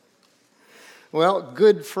Well,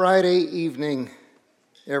 Good Friday evening,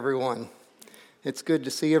 everyone. It's good to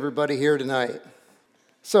see everybody here tonight.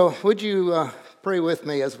 So, would you pray with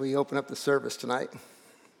me as we open up the service tonight?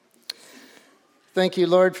 Thank you,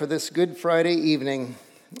 Lord, for this Good Friday evening.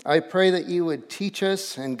 I pray that you would teach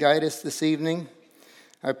us and guide us this evening.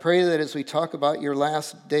 I pray that as we talk about your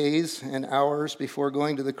last days and hours before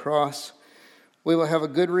going to the cross, we will have a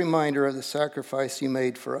good reminder of the sacrifice you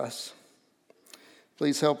made for us.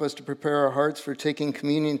 Please help us to prepare our hearts for taking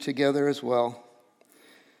communion together as well.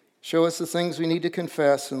 Show us the things we need to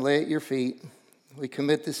confess and lay at your feet. We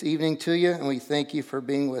commit this evening to you, and we thank you for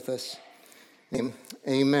being with us.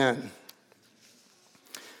 Amen.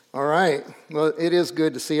 All right. Well, it is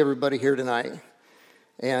good to see everybody here tonight.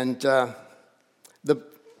 And the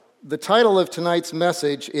title of tonight's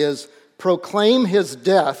message is Proclaim His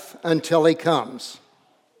Death Until He Comes.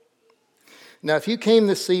 Now, if you came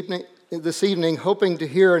this evening hoping to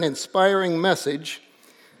hear an inspiring message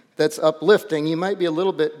that's uplifting, you might be a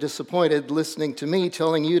little bit disappointed listening to me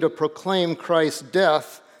telling you to proclaim Christ's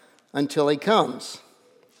death until he comes.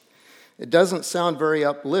 It doesn't sound very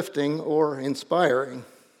uplifting or inspiring.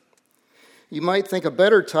 You might think a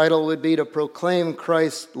better title would be to proclaim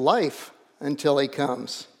Christ's life until he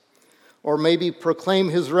comes, or maybe proclaim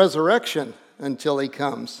his resurrection until he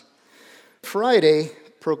comes. Friday,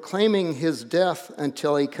 proclaiming his death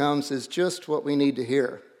until he comes is just what we need to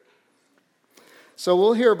hear. So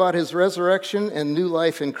we'll hear about his resurrection and new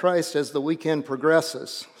life in Christ as the weekend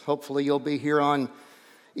progresses. Hopefully you'll be here on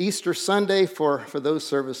Easter Sunday for those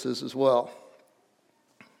services as well.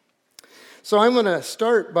 So I'm going to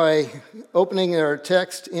start by opening our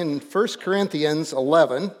text in 1 Corinthians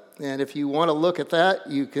 11. And if you want to look at that,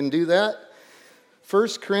 you can do that. 1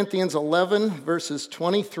 Corinthians 11, verses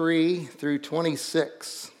 23 through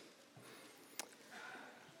 26.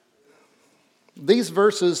 These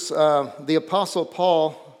verses, the Apostle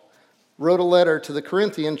Paul wrote a letter to the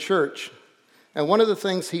Corinthian church. And one of the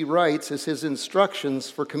things he writes is his instructions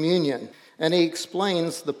for communion. And he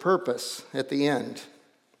explains the purpose at the end.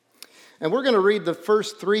 And we're going to read the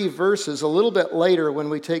first 3 verses a little bit later when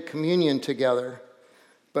we take communion together.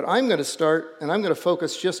 But I'm going to start, and I'm going to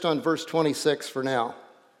focus just on verse 26 for now.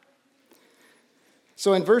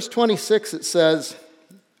 So in verse 26 it says,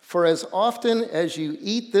 "For as often as you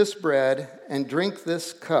eat this bread and drink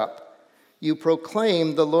this cup, you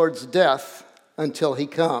proclaim the Lord's death until he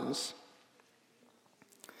comes."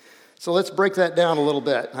 So let's break that down a little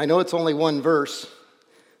bit. I know it's only one verse,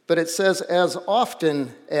 but it says, "as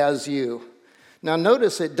often as you." Now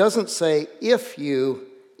notice it doesn't say, "if you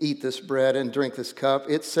eat this bread and drink this cup."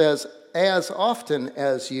 It says, "as often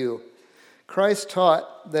as you." Christ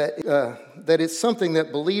taught that it's something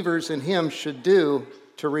that believers in him should do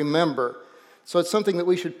to remember. So it's something that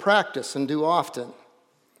we should practice and do often.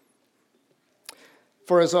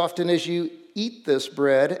 "For as often as you eat this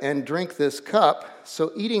bread and drink this cup,"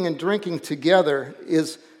 so eating and drinking together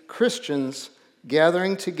is Christians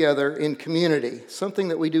gathering together in community, something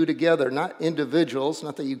that we do together, not individuals,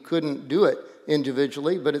 not that you couldn't do it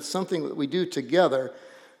individually, but it's something that we do together,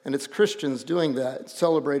 and it's Christians doing that,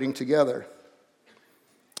 celebrating together.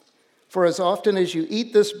 "For as often as you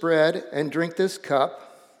eat this bread and drink this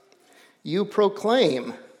cup, you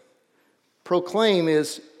proclaim." Proclaim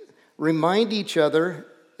is remind each other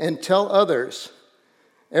and tell others.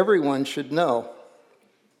 Everyone should know.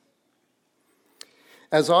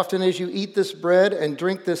 "As often as you eat this bread and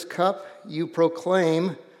drink this cup, you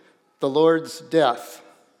proclaim the Lord's death."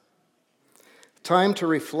 Time to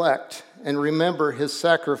reflect and remember his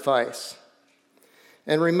sacrifice.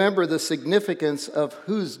 And remember the significance of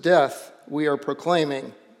whose death we are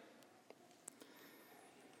proclaiming.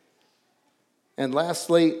 And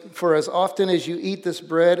lastly, "For as often as you eat this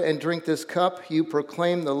bread and drink this cup, you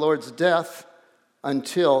proclaim the Lord's death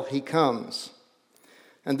until he comes."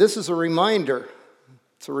 And this is a reminder.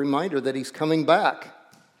 It's a reminder that he's coming back.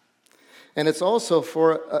 And it's also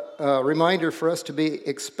for a reminder for us to be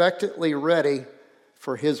expectantly ready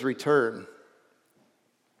for his return.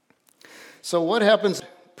 So what happens?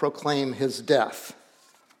 Proclaim his death.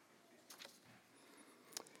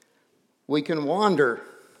 We can wander.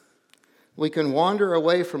 We can wander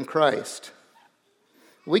away from Christ.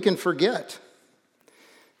 We can forget.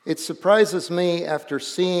 It surprises me after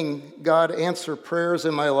seeing God answer prayers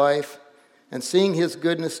in my life and seeing his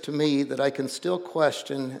goodness to me that I can still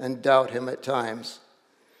question and doubt him at times.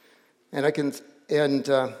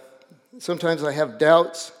 Sometimes I have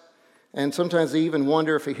doubts, and sometimes I even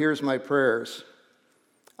wonder if he hears my prayers.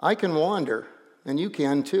 I can wander, and you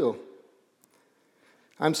can too.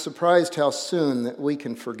 I'm surprised how soon that we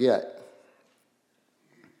can forget.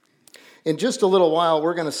 In just a little while,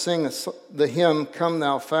 we're going to sing the hymn, Come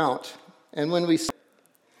Thou Fount. And when we sing,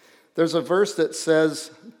 there's a verse that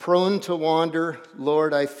says, prone to wander,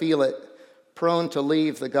 Lord, I feel it, prone to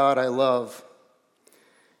leave the God I love.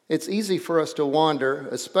 It's easy for us to wander,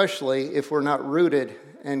 especially if we're not rooted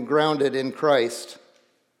and grounded in Christ.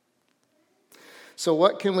 So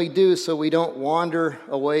what can we do so we don't wander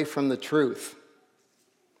away from the truth?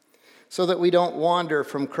 So that we don't wander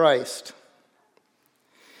from Christ?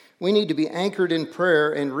 We need to be anchored in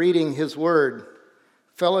prayer and reading His Word,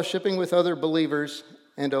 fellowshipping with other believers,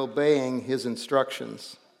 and obeying His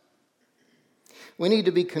instructions. We need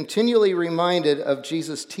to be continually reminded of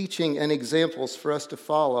Jesus' teaching and examples for us to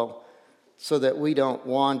follow so that we don't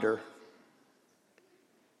wander.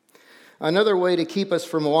 Another way to keep us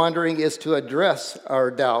from wandering is to address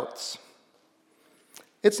our doubts.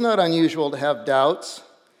 It's not unusual to have doubts.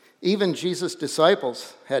 Even Jesus'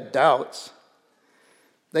 disciples had doubts.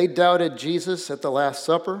 They doubted Jesus at the Last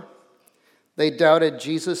Supper. They doubted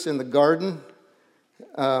Jesus in the garden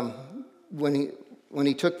when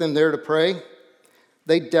he took them there to pray.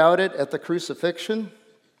 They doubted at the crucifixion.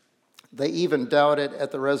 They even doubted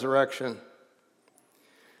at the resurrection.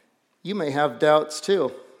 You may have doubts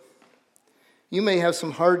too. You may have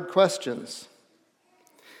some hard questions.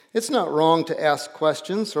 It's not wrong to ask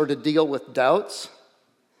questions or to deal with doubts.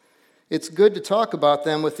 It's good to talk about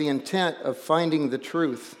them with the intent of finding the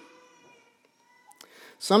truth.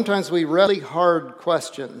 Sometimes we really hard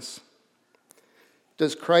questions.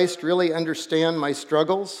 Does Christ really understand my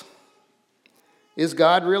struggles? Is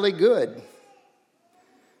God really good?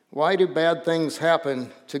 Why do bad things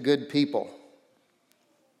happen to good people?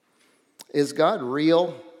 Is God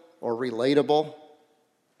real or relatable?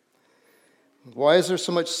 Why is there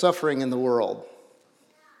so much suffering in the world?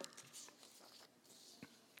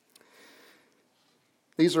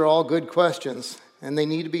 These are all good questions, and they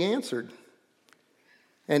need to be answered.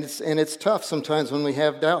 And it's tough sometimes when we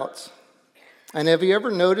have doubts. And have you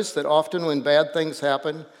ever noticed that often when bad things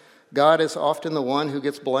happen, God is often the one who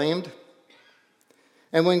gets blamed?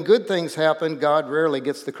 And when good things happen, God rarely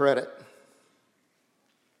gets the credit.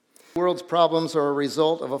 The world's problems are a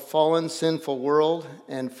result of a fallen, sinful world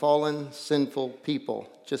and fallen, sinful people,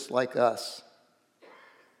 just like us.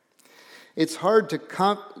 It's hard to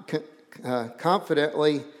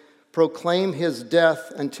confidently proclaim His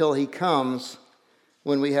death until He comes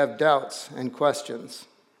when we have doubts and questions.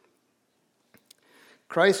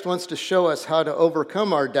 Christ wants to show us how to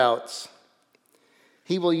overcome our doubts.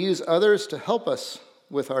 He will use others to help us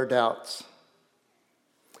with our doubts.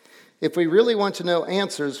 If we really want to know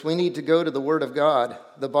answers, we need to go to the Word of God,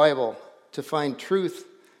 the Bible, to find truth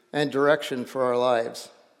and direction for our lives.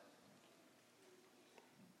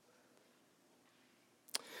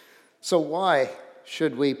 So why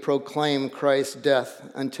should we proclaim Christ's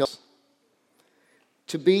death until?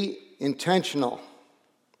 To be intentional.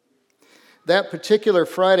 That particular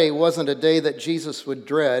Friday wasn't a day that Jesus would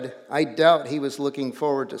dread. I doubt He was looking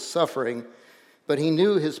forward to suffering, but He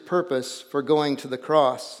knew His purpose for going to the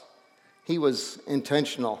cross. He was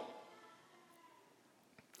intentional.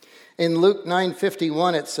 In Luke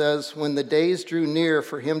 9:51 it says, when the days drew near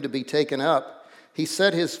for Him to be taken up, He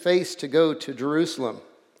set His face to go to Jerusalem.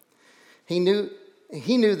 He knew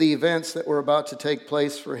the events that were about to take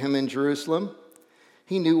place for Him in Jerusalem.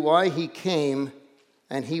 He knew why He came,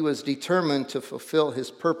 and He was determined to fulfill His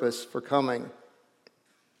purpose for coming.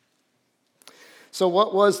 So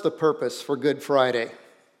what was the purpose for Good Friday?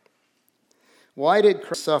 Why did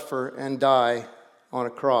Christ suffer and die on a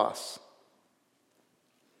cross?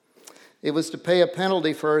 It was to pay a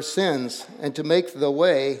penalty for our sins and to make the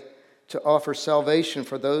way to offer salvation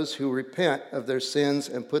for those who repent of their sins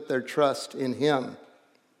and put their trust in Him.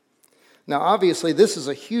 Now, obviously, this is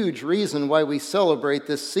a huge reason why we celebrate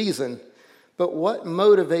this season, but what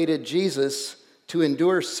motivated Jesus to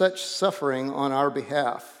endure such suffering on our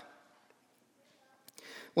behalf?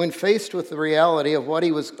 When faced with the reality of what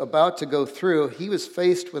He was about to go through, He was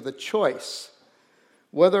faced with a choice,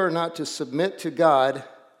 whether or not to submit to God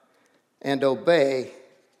and obey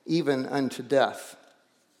even unto death.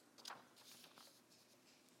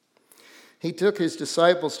 He took His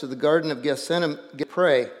disciples to the Garden of Gethsemane to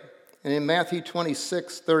pray, and in Matthew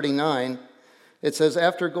 26:39, it says,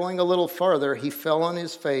 after going a little farther, He fell on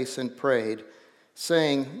His face and prayed,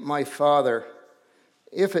 saying, my Father,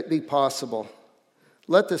 if it be possible,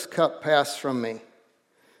 let this cup pass from me.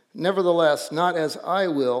 Nevertheless, not as I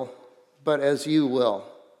will, but as You will.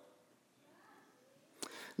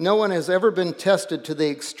 No one has ever been tested to the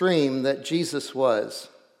extreme that Jesus was.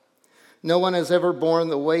 No one has ever borne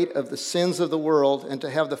the weight of the sins of the world and to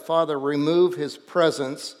have the Father remove His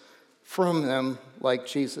presence from them like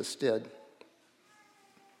Jesus did.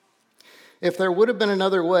 If there would have been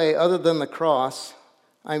another way other than the cross,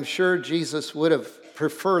 I'm sure Jesus would have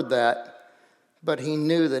preferred that, but he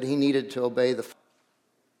knew that he needed to obey the Father.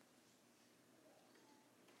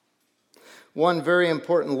 One very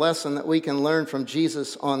important lesson that we can learn from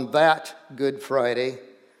Jesus on that Good Friday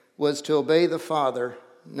was to obey the Father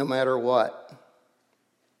no matter what.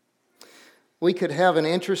 We could have an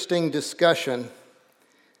interesting discussion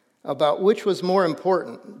about which was more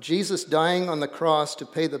important, Jesus dying on the cross to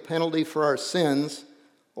pay the penalty for our sins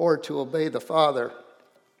or to obey the Father.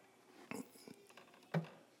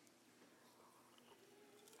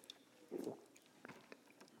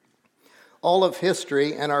 All of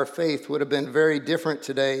history and our faith would have been very different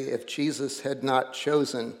today if Jesus had not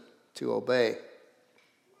chosen to obey.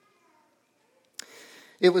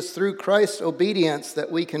 It was through Christ's obedience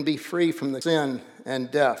that we can be free from the sin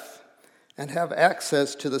and death and have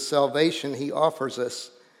access to the salvation he offers us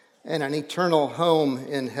and an eternal home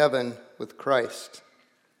in heaven with Christ.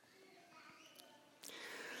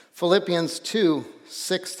 Philippians 2,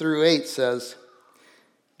 6 through 8 says,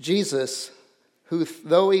 Jesus, who,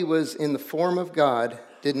 though he was in the form of God,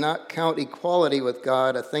 did not count equality with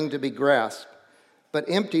God a thing to be grasped, but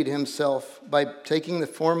emptied himself by taking the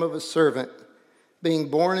form of a servant, being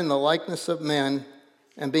born in the likeness of men,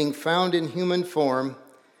 and being found in human form,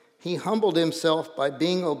 he humbled himself by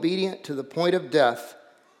being obedient to the point of death,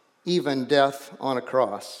 even death on a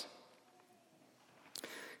cross.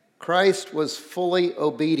 Christ was fully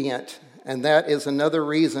obedient, and that is another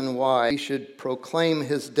reason why we should proclaim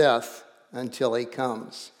his death until he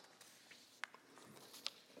comes.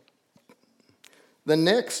 The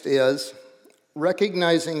next is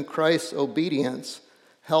recognizing Christ's obedience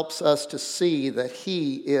helps us to see that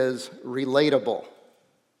he is relatable.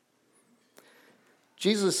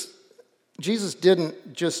 Jesus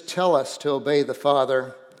didn't just tell us to obey the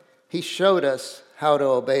Father, he showed us how to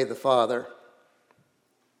obey the Father.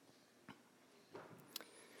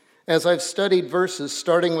 As I've studied verses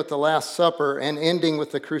starting with the Last Supper and ending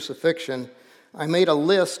with the crucifixion, I made a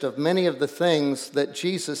list of many of the things that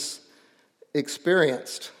Jesus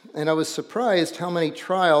experienced, and I was surprised how many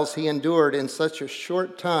trials he endured in such a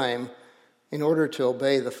short time in order to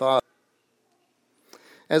obey the Father.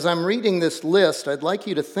 As I'm reading this list, I'd like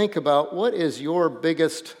you to think about what is your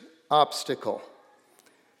biggest obstacle?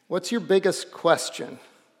 What's your biggest question?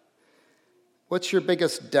 What's your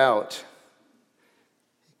biggest doubt?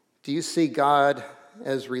 Do you see God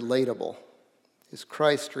as relatable? Is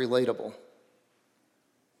Christ relatable?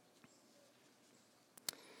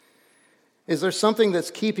 Is there something that's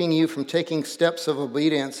keeping you from taking steps of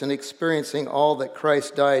obedience and experiencing all that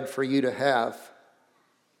Christ died for you to have?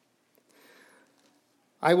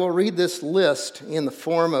 I will read this list in the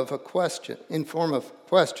form of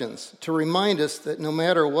questions to remind us that no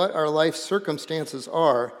matter what our life circumstances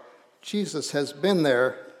are, Jesus has been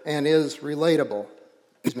there and is relatable.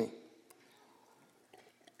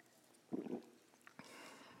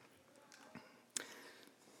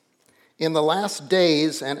 In the last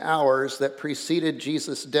days and hours that preceded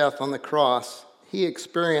Jesus' death on the cross, he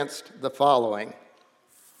experienced the following.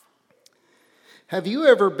 Have you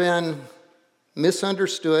ever been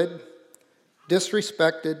misunderstood,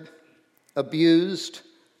 disrespected, abused,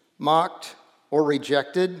 mocked, or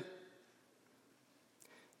rejected?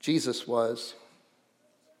 Jesus was.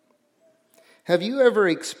 Have you ever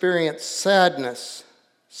experienced sadness,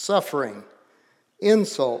 suffering,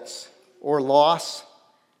 insults, or loss?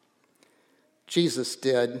 Jesus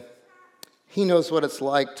did. He knows what it's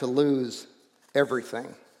like to lose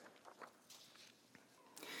everything.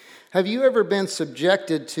 Have you ever been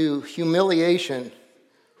subjected to humiliation,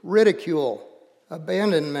 ridicule,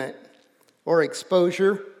 abandonment, or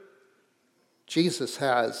exposure? Jesus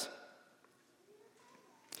has.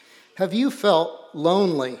 Have you felt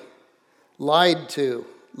lonely, lied to,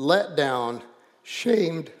 let down,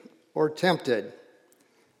 shamed, or tempted?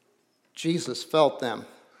 Jesus felt them.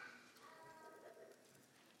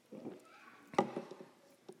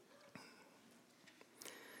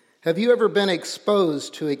 Have you ever been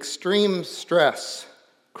exposed to extreme stress,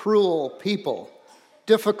 cruel people,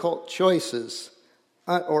 difficult choices,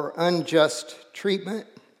 or unjust treatment?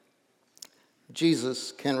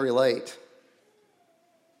 Jesus can relate.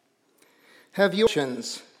 Have your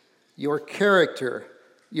actions, your character,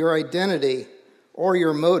 your identity, or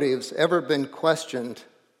your motives ever been questioned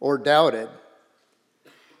or doubted?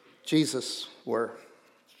 Jesus were.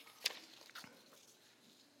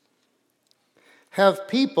 Have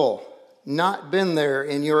people not been there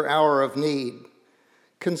in your hour of need,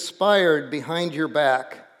 conspired behind your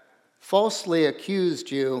back, falsely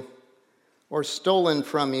accused you, or stolen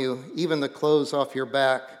from you, even the clothes off your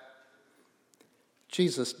back.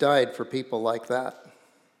 Jesus died for people like that.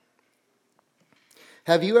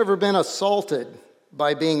 Have you ever been assaulted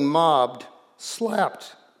by being mobbed,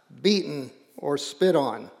 slapped, beaten, or spit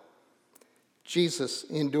on? Jesus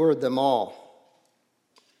endured them all.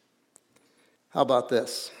 How about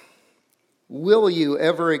this? Will you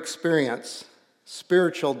ever experience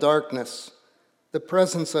spiritual darkness, the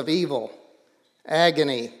presence of evil,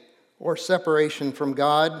 agony, or separation from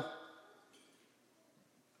God?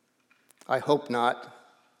 I hope not,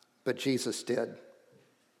 but Jesus did.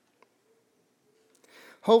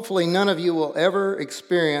 Hopefully, none of you will ever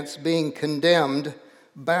experience being condemned,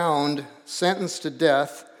 bound, sentenced to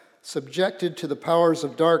death, subjected to the powers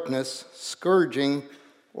of darkness, scourging,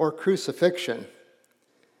 or crucifixion.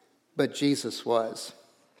 But Jesus was.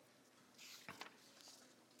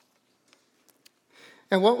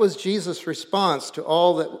 And what was Jesus' response to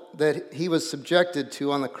all that he was subjected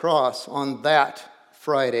to on the cross on that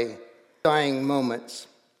Friday, dying moments?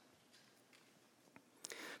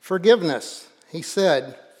 Forgiveness. He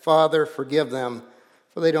said, "Father, forgive them,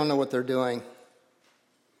 for they don't know what they're doing."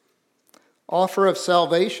 Offer of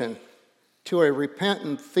salvation to a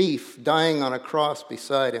repentant thief dying on a cross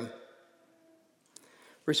beside him.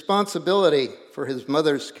 Responsibility for his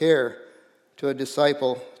mother's care to a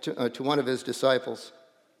disciple, to one of his disciples.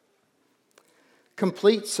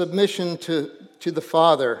 Complete submission to the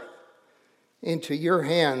Father. Into your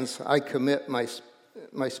hands I commit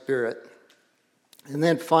my spirit. And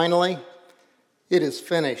then finally, it is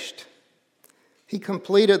finished. He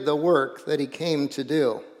completed the work that he came to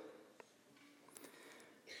do.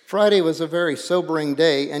 Friday was a very sobering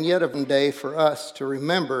day, and yet a day for us to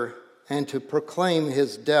remember and to proclaim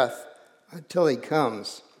his death until he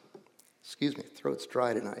comes. Excuse me, throat's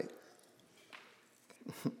dry tonight.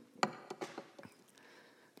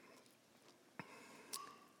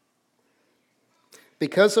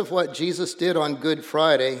 Because of what Jesus did on Good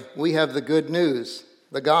Friday, we have the good news,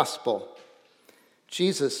 the gospel.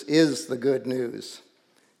 Jesus is the good news.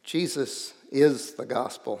 Jesus is the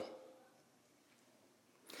gospel.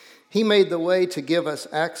 He made the way to give us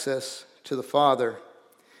access to the Father,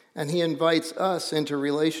 and he invites us into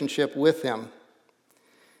relationship with him.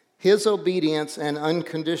 His obedience and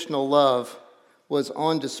unconditional love was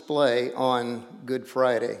on display on Good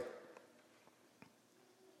Friday.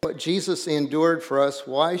 What Jesus endured for us,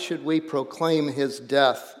 why should we proclaim his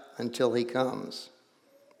death until he comes?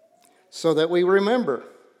 So that we remember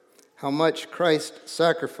how much Christ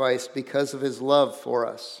sacrificed because of his love for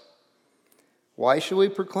us. Why should we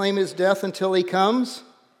proclaim his death until he comes?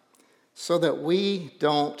 So that we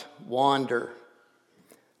don't wander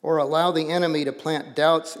or allow the enemy to plant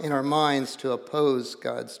doubts in our minds to oppose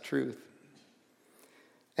God's truth.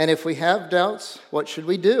 And if we have doubts, what should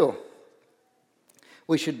we do?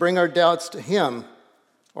 We should bring our doubts to him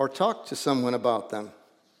or talk to someone about them.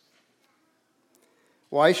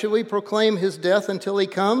 Why should we proclaim his death until he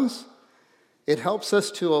comes? It helps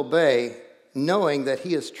us to obey, knowing that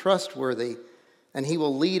he is trustworthy and he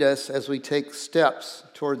will lead us as we take steps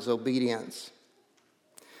towards obedience.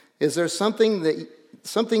 Is there something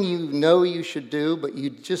you know you should do, but you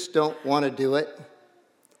just don't want to do it?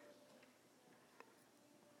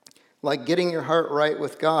 Like getting your heart right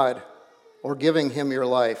with God, or giving him your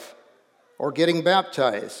life, or getting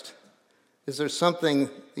baptized. Is there something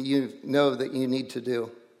that you know that you need to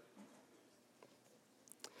do?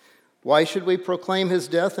 Why should we proclaim his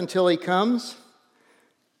death until he comes?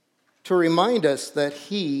 To remind us that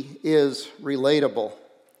he is relatable.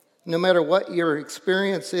 No matter what your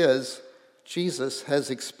experience is, Jesus has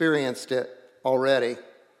experienced it already.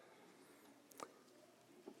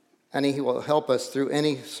 And he will help us through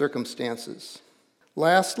any circumstances.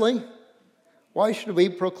 Lastly, why should we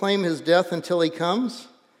proclaim his death until he comes?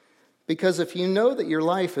 Because if you know that your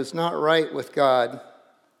life is not right with God,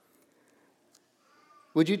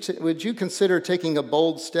 would you consider taking a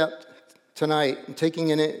bold step tonight and taking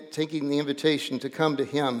the invitation to come to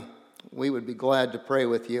him? We would be glad to pray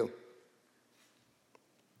with you.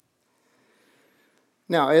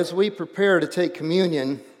 Now, as we prepare to take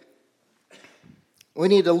communion, we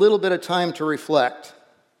need a little bit of time to reflect.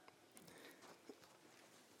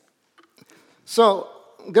 So,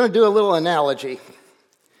 I'm going to do a little analogy.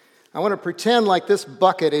 I want to pretend like this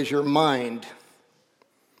bucket is your mind.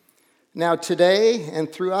 Now, today and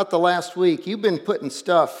throughout the last week, you've been putting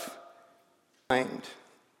stuff in your mind.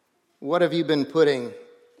 What have you been putting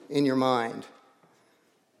in your mind?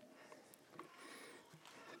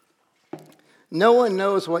 No one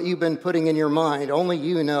knows what you've been putting in your mind. Only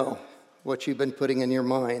you know what you've been putting in your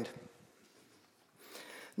mind.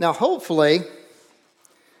 Now, hopefully,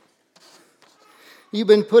 You've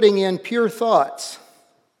been putting in pure thoughts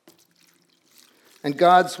and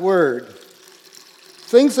God's Word,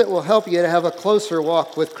 things that will help you to have a closer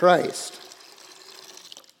walk with Christ.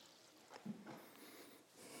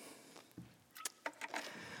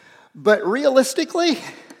 But realistically,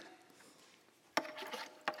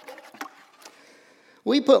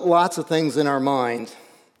 we put lots of things in our mind,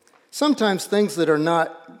 sometimes things that are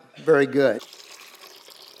not very good.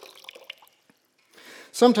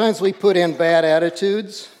 Sometimes we put in bad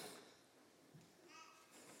attitudes,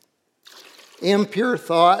 impure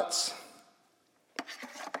thoughts,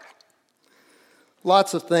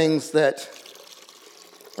 lots of things that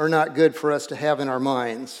are not good for us to have in our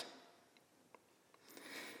minds.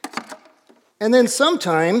 And then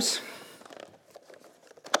sometimes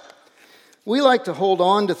we like to hold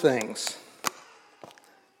on to things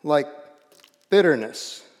like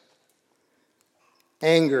bitterness,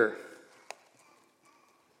 anger,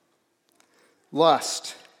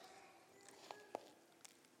 lust,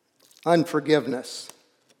 unforgiveness.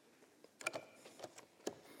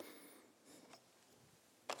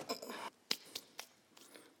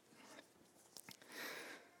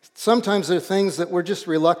 Sometimes there are things that we're just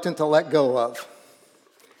reluctant to let go of,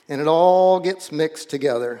 and it all gets mixed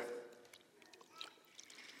together.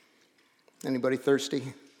 Anybody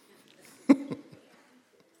thirsty?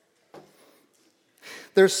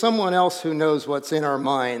 There's someone else who knows what's in our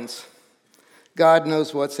minds. God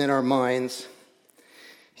knows what's in our minds.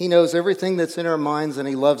 He knows everything that's in our minds, and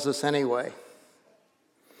He loves us anyway.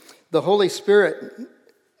 The Holy Spirit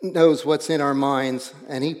knows what's in our minds,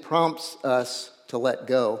 and He prompts us to let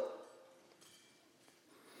go.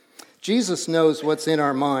 Jesus knows what's in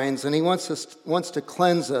our minds, and He wants to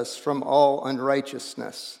cleanse us from all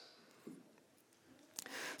unrighteousness.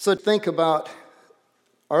 So think about,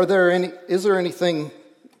 is there anything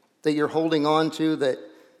that you're holding on to that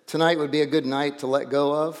tonight would be a good night to let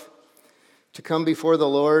go of? To come before the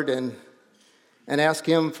Lord and ask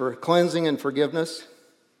Him for cleansing and forgiveness?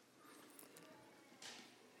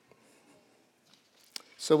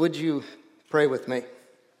 So would you pray with me?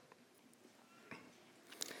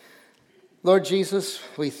 Lord Jesus,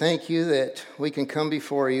 we thank You that we can come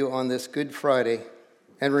before You on this Good Friday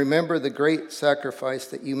and remember the great sacrifice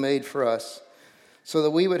that You made for us so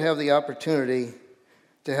that we would have the opportunity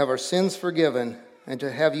to have our sins forgiven and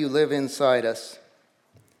to have You live inside us.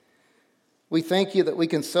 We thank You that we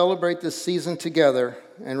can celebrate this season together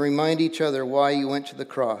and remind each other why You went to the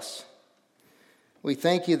cross. We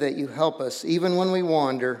thank You that You help us even when we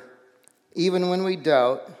wander, even when we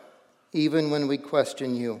doubt, even when we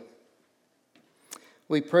question You.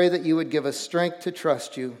 We pray that You would give us strength to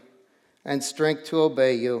trust You and strength to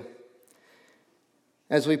obey You.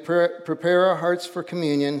 As we prepare our hearts for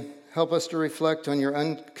communion, help us to reflect on Your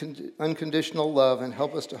unconditional love and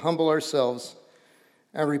help us to humble ourselves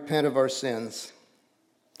and repent of our sins.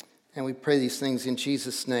 And we pray these things in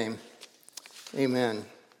Jesus' name. Amen.